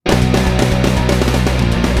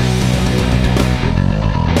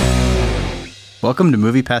Welcome to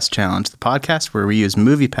Movie Pass Challenge, the podcast where we use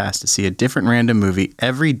Movie Pass to see a different random movie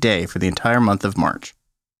every day for the entire month of March.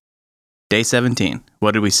 Day 17.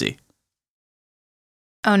 What did we see?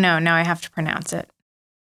 Oh no, now I have to pronounce it.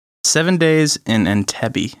 7 Days in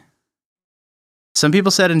Entebbe. Some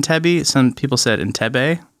people said Entebbe, some people said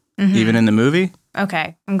Entebbe, even in the movie.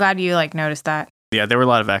 Okay, I'm glad you noticed that. Yeah, there were a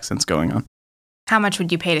lot of accents going on. How much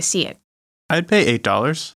would you pay to see it? I'd pay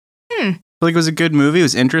 $8. I feel like it was a good movie. It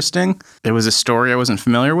was interesting. There was a story I wasn't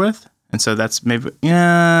familiar with. And so that's maybe,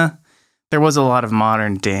 there was a lot of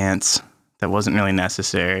modern dance that wasn't really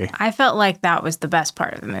necessary. I felt like that was the best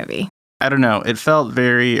part of the movie. I don't know. It felt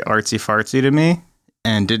very artsy-fartsy to me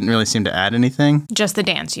and didn't really seem to add anything. Just the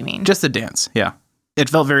dance, you mean? Just the dance, yeah. It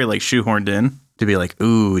felt very shoehorned in to be like,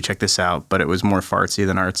 ooh, check this out. But it was more fartsy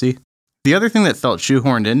than artsy. The other thing that felt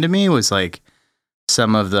shoehorned into me was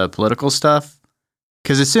some of the political stuff.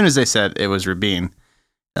 Because as soon as they said it was Rabin,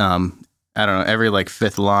 I don't know, every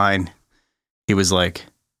fifth line, he was like,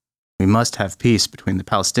 we must have peace between the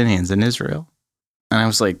Palestinians and Israel. And I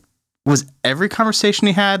was like, was every conversation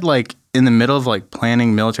he had in the middle of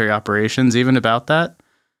planning military operations even about that?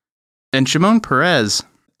 And Shimon Peres,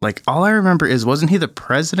 all I remember is, wasn't he the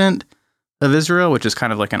president of Israel, which is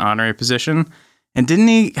kind of an honorary position? And didn't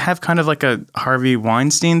he have kind of a Harvey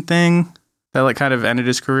Weinstein thing that kind of ended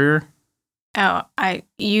his career? Oh,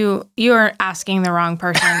 you are asking the wrong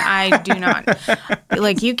person. I do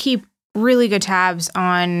not. You keep really good tabs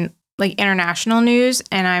on international news,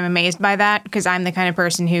 and I'm amazed by that because I'm the kind of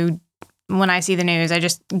person who, when I see the news, I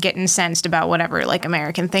just get incensed about whatever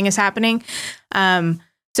American thing is happening.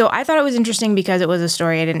 So I thought it was interesting because it was a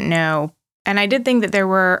story I didn't know. And I did think that there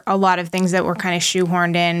were a lot of things that were kind of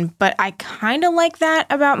shoehorned in, but I kind of like that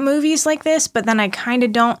about movies like this, but then I kind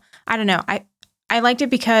of don't. I don't know. I liked it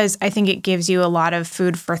because I think it gives you a lot of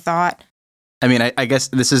food for thought. I mean, I guess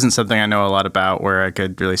this isn't something I know a lot about where I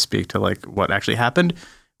could really speak to what actually happened,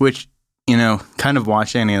 which, kind of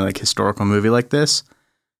watching any historical movie like this,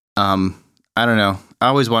 I don't know. I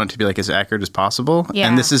always want it to be as accurate as possible. Yeah.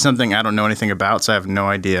 And this is something I don't know anything about, so I have no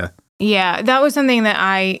idea. Yeah, that was something that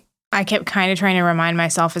I kept kind of trying to remind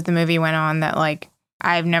myself as the movie went on that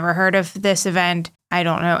I've never heard of this event. I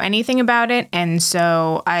don't know anything about it, and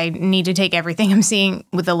so I need to take everything I'm seeing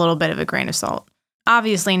with a little bit of a grain of salt.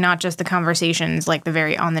 Obviously, not just the conversations, the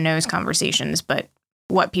very on-the-nose conversations, but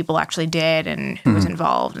what people actually did and who was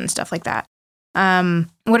involved and stuff like that.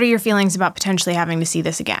 What are your feelings about potentially having to see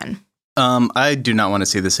this again? I do not want to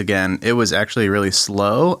see this again. It was actually really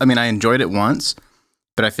slow. I mean, I enjoyed it once,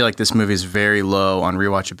 but I feel like this movie is very low on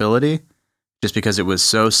rewatchability just because it was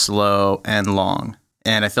so slow and long.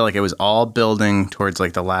 And I feel like it was all building towards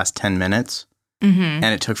the last 10 minutes. And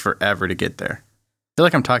it took forever to get there. I feel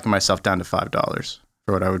like I'm talking myself down to $5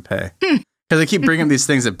 for what I would pay. Because I keep bringing up these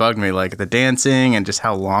things that bugged me, like the dancing and just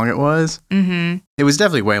how long it was. It was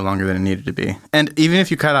definitely way longer than it needed to be. And even if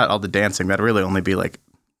you cut out all the dancing, that'd really only be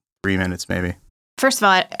 3 minutes maybe. First of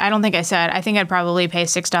all, I don't think I said. I think I'd probably pay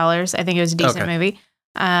 $6. I think it was a decent movie.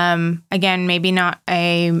 Again, maybe not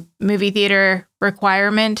a movie theater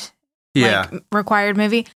requirement. Required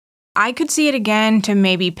movie. I could see it again to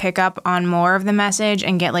maybe pick up on more of the message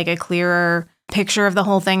and get a clearer picture of the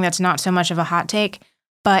whole thing that's not so much of a hot take.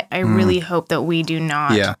 But I really hope that we do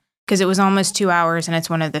not. Yeah. Because it was almost 2 hours and it's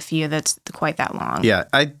one of the few that's quite that long. Yeah,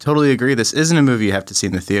 I totally agree. This isn't a movie you have to see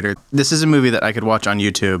in the theater. This is a movie that I could watch on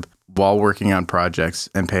YouTube while working on projects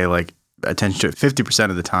and pay attention to it 50%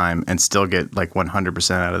 of the time and still get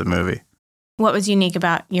 100% out of the movie. What was unique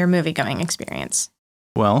about your movie-going experience?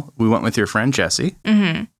 Well, we went with your friend Jesse.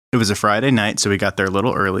 It was a Friday night, so we got there a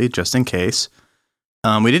little early just in case.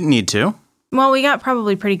 We didn't need to. Well, we got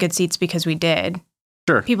probably pretty good seats because we did.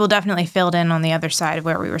 Sure. People definitely filled in on the other side of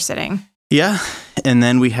where we were sitting. Yeah, and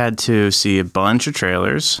then we had to see a bunch of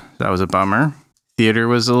trailers. That was a bummer. Theater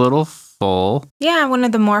was a little full. Yeah, one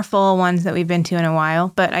of the more full ones that we've been to in a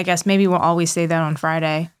while, but I guess maybe we'll always say that on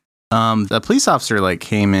Friday. The police officer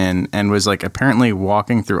came in and was apparently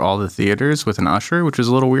walking through all the theaters with an usher, which was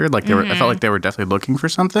a little weird. I felt like they were definitely looking for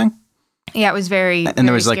something. Yeah, it was very, and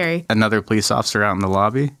there was scary. Another police officer out in the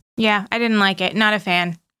lobby. Yeah, I didn't like it. Not a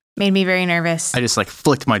fan. Made me very nervous. I just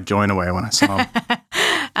flicked my joint away when I saw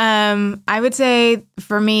him. I would say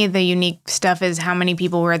for me, the unique stuff is how many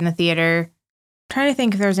people were in the theater. I'm trying to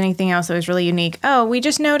think if there was anything else that was really unique. Oh, we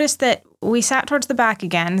just noticed that we sat towards the back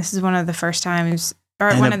again. This is one of the first times,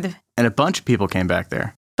 and a bunch of people came back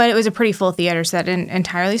there. But it was a pretty full theater, so that didn't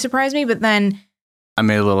entirely surprise me. But then I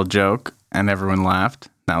made a little joke and everyone laughed.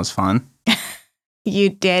 That was fun. You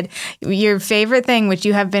did. Your favorite thing, which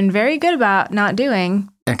you have been very good about not doing,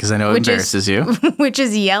 Yeah, because I know it Which embarrasses you. which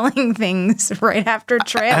is yelling things right after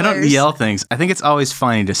trailers. I don't yell things. I think it's always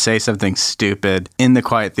funny to say something stupid in the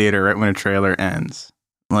quiet theater right when a trailer ends.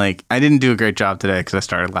 Like, I didn't do a great job today because I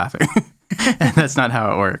started laughing. And that's not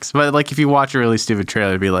how it works. But like, if you watch a really stupid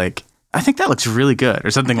trailer, be like, I think that looks really good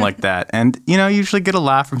or something like that. And, you know, you usually get a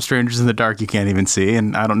laugh from strangers in the dark you can't even see.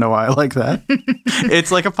 And I don't know why I like that.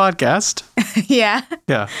 It's like a podcast. Yeah.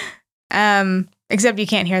 Yeah, Except you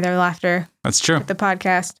can't hear their laughter that's true. at the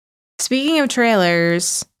podcast. Speaking of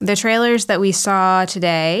trailers, the trailers that we saw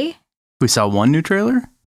today, We saw one new trailer.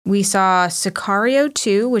 we saw Sicario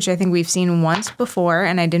 2, which I think we've seen once before,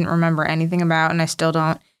 and I didn't remember anything about, and I still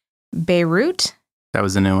don't. Beirut, That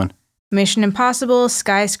was the new one. Mission Impossible,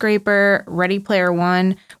 Skyscraper, Ready Player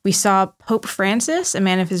One. We saw Pope Francis, A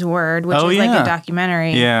Man of His Word, which is like yeah. a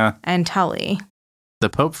documentary, Yeah. and Tully. The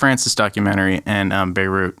Pope Francis documentary and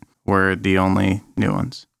Beirut were the only new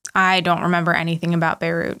ones. I don't remember anything about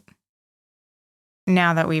Beirut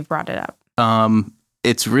now that we've brought it up.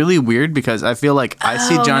 It's really weird because I feel like I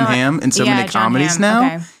see Oh, John no. Hamm in so many John comedies Hamm. now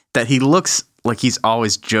Okay. that he looks like he's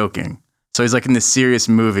always joking. So he's like in this serious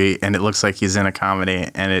movie and it looks like he's in a comedy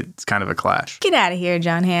and it's kind of a clash. Get out of here,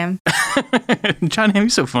 John Hamm. John Hamm,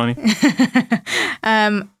 he's so funny.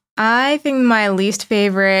 I think my least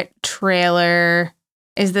favorite trailer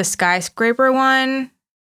is the Skyscraper one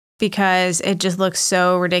because it just looks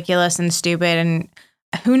so ridiculous and stupid. And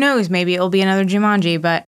who knows, maybe it'll be another Jumanji,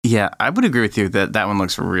 but. Yeah, I would agree with you that that one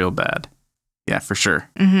looks real bad. Yeah, for sure.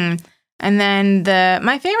 Mm-hmm. And then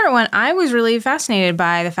my favorite one, I was really fascinated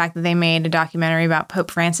by the fact that they made a documentary about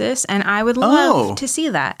Pope Francis, and I would love to see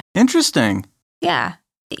that. Interesting. Yeah.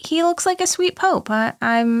 He looks like a sweet pope.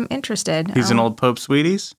 I'm interested. He's an old Pope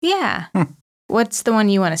Sweeties? Yeah. What's the one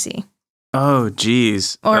you want to see? Oh,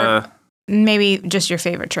 geez. Or maybe just your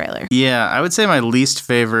favorite trailer. Yeah, I would say my least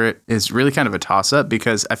favorite is really kind of a toss-up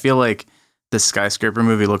because I feel like the Skyscraper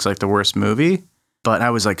movie looks like the worst movie, but I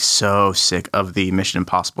was like so sick of the Mission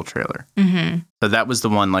Impossible trailer. Mm-hmm. So that was the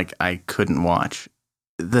one like I couldn't watch.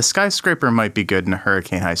 The Skyscraper might be good in a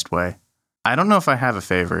hurricane heist way. I don't know if I have a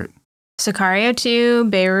favorite. Sicario 2,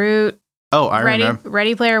 Beirut, Oh, I remember.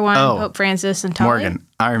 Ready Player One, Oh, Pope Francis, and Tully. Morgan,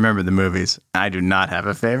 I remember the movies. I do not have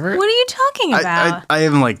a favorite. What are you talking about? I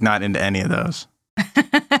am like not into any of those. All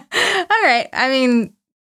right. I mean,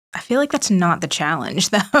 I feel like that's not the challenge,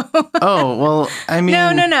 though. Oh, well, I mean...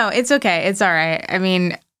 No. It's okay. It's all right. I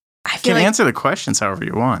mean, I You feel can like answer the questions however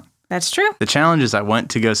you want. that's true. The challenge is I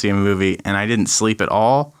went to go see a movie and I didn't sleep at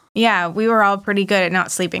all. Yeah, we were all pretty good at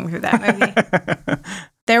not sleeping through that movie.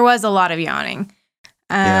 There was a lot of yawning.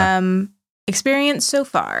 Experience so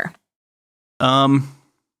far.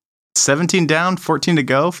 17 down, 14 to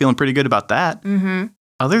go. Feeling pretty good about that. Mm-hmm.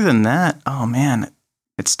 Other than that, oh man,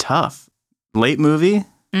 it's tough. Late movie,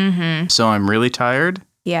 Mm-hmm. so I'm really tired.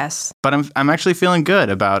 Yes, But I'm actually feeling good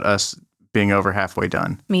about us being over halfway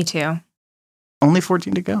done. me too. Only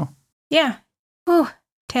 14 to go. Yeah. Whew.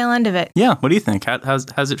 Tail end of it. Yeah, what do you think?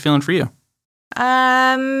 How's it feeling for you?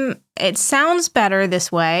 It sounds better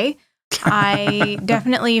this way. I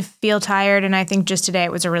definitely feel tired, and I think just today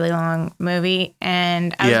it was a really long movie,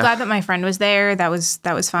 and I was Yeah. glad that my friend was there. That was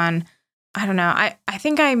fun. I don't know. I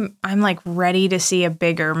think I'm like ready to see a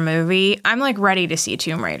bigger movie. I'm like ready to see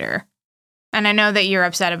Tomb Raider. And I know that you're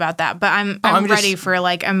upset about that, but I'm ready for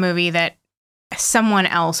like a movie that someone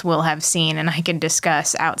else will have seen and I can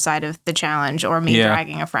discuss outside of the challenge or me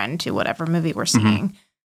dragging a friend to whatever movie we're seeing.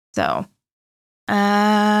 So,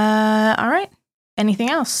 all right. Anything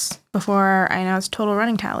else before I announce total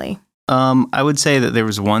running tally? I would say that there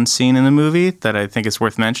was one scene in the movie that I think is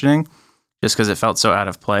worth mentioning just because it felt so out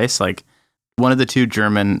of place. Like one of the two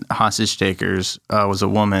German hostage takers was a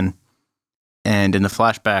woman. And in the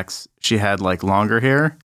flashbacks, she had like longer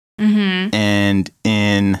hair. Mm-hmm. And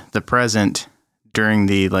in the present, during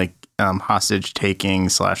the like hostage taking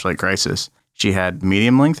 / like crisis, she had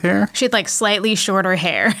medium length hair. She had like slightly shorter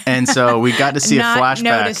hair. And so we got to see a Not flashback.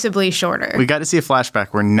 noticeably shorter. We got to see a flashback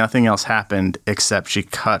where nothing else happened except she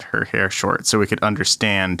cut her hair short so we could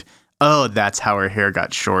understand, oh, that's how her hair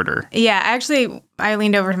got shorter. Yeah, actually, I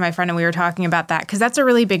leaned over to my friend and we were talking about that because that's a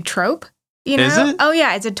really big trope. You know? Is it? Oh,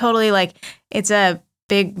 yeah. It's it's a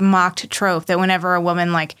big mocked trope that whenever a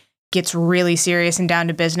woman like gets really serious and down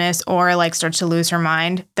to business or like starts to lose her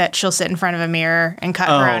mind, that she'll sit in front of a mirror and cut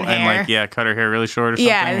her own hair. And like, cut her hair really short or something.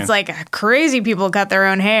 Yeah, it's like crazy people cut their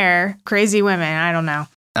own hair. Crazy women. I don't know.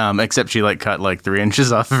 Except she like cut like 3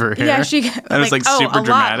 inches off of her hair. Yeah, she It was like super a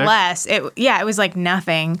dramatic. lot less. It was like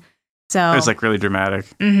nothing. So It was like really dramatic.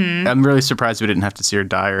 mhm. I'm really surprised we didn't have to see her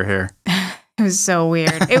dye her hair. It was so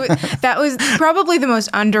weird. That was probably the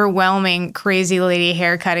most underwhelming crazy lady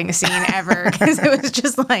haircutting scene ever, because it was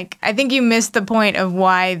just like, I think you missed the point of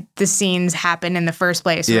why the scenes happen in the first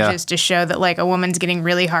place, which is to show that like a woman's getting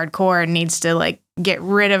really hardcore and needs to like get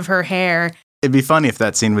rid of her hair. It'd be funny if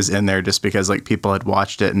that scene was in there just because like people had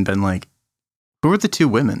watched it and been like, who are the two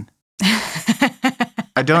women?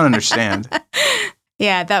 I don't understand.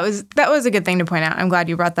 Yeah, that was a good thing to point out. I'm glad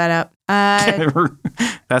you brought that up.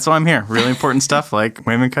 That's why I'm here. Really important stuff like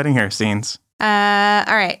women cutting hair scenes. All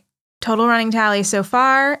right. Total running tally so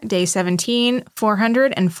far, day 17,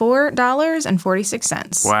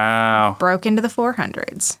 $404.46. Wow. Broke into the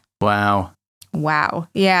 400s. Wow. Wow.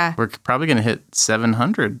 Yeah. We're probably going to hit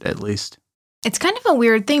 700 at least. It's kind of a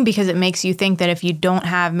weird thing because it makes you think that if you don't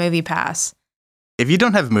have MoviePass. If you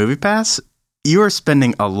don't have MoviePass, you are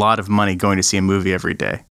spending a lot of money going to see a movie every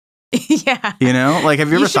day. Yeah. You know, like, have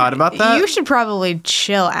you ever thought about that? You should probably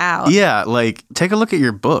chill out. Yeah. Like, take a look at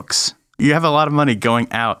your books. You have a lot of money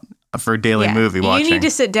going out for daily movie watching. You need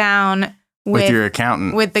to sit down with your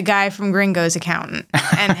accountant, with the guy from Gringo's accountant,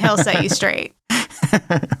 and he'll set you straight.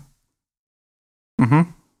 Mm-hmm.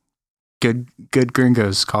 Good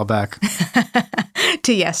Gringos call back.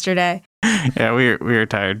 To yesterday. Yeah, we were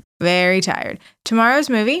tired. Very tired. Tomorrow's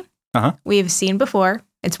movie, we've seen before.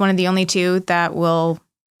 It's one of the only two that we'll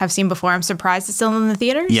have seen before. I'm surprised it's still in the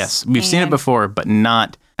theaters. Yes, we've seen it before, but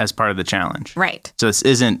not as part of the challenge. Right. So this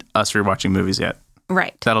isn't us rewatching movies yet.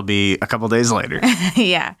 Right. That'll be a couple days later.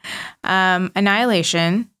 Yeah.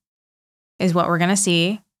 Annihilation is what we're going to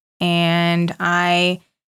see. And I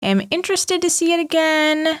am interested to see it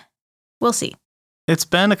again. We'll see. It's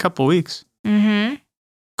been a couple weeks. Mm-hmm.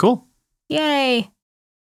 Cool. Yay.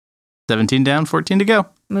 17 down, 14 to go.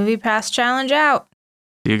 MoviePass challenge out.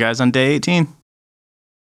 See you guys on day 18.